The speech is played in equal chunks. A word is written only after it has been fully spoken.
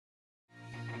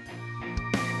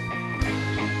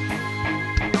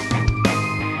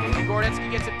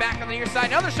Labosky gets it back on the near side.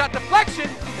 Another shot deflection.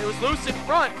 It was loose in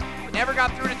front. It never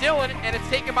got through to Dillon, and it's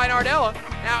taken by Nardella.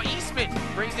 Now Eastman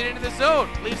brings it into the zone.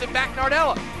 Leaves it back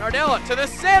Nardella. Nardella to the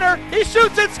center. He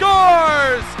shoots and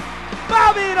scores!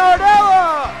 Bobby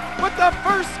Nardella with the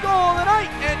first goal of the night,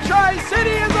 and Tri-City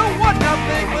is a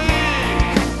 1-0 lead.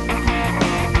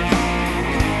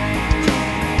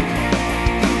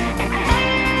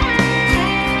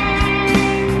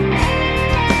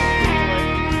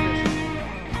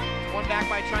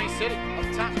 By Tri-City,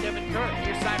 up top Devin Kerr,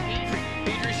 near side Pedrie.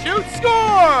 Pedrie shoots,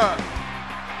 score!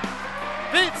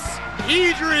 Vince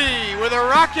Pedrie with a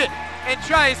rocket, and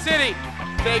Tri-City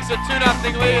takes a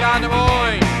 2-0 lead on Des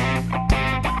Moines.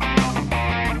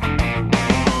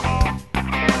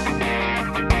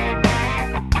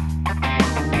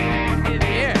 In the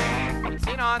air, it's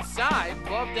in onside,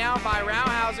 glove down by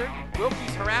Rauhauser.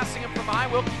 Wilkie's harassing him from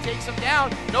behind. Wilkie takes him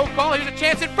down. No call. Here's a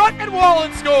chance in front, and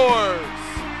Wahlin scores.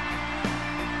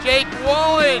 Jake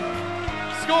Wahlin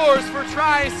scores for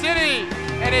Tri-City,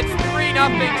 and it's 3-0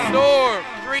 Storm.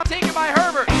 Taken by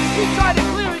Herbert. He tried to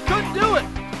clear, he couldn't do it.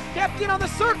 Kept in on the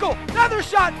circle. Another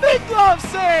shot. Big glove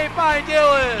save by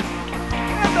Dillon.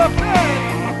 And the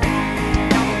fan.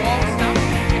 Now the wall stuff.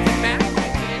 Gets it back.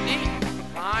 Gets it in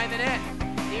deep. Behind the net.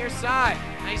 Near side.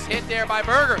 Nice hit there by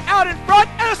Berger. Out in front,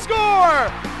 and a score.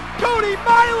 Cody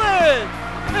Milan.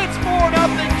 It's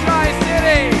 4-0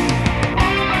 Tri-City.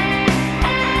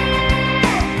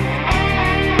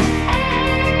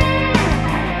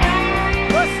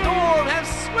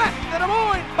 The Des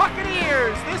Moines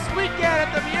Buccaneers this weekend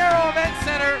at the Viaero Event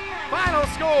Center. Final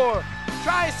score,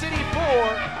 Tri-City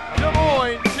 4, Des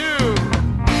Moines 2.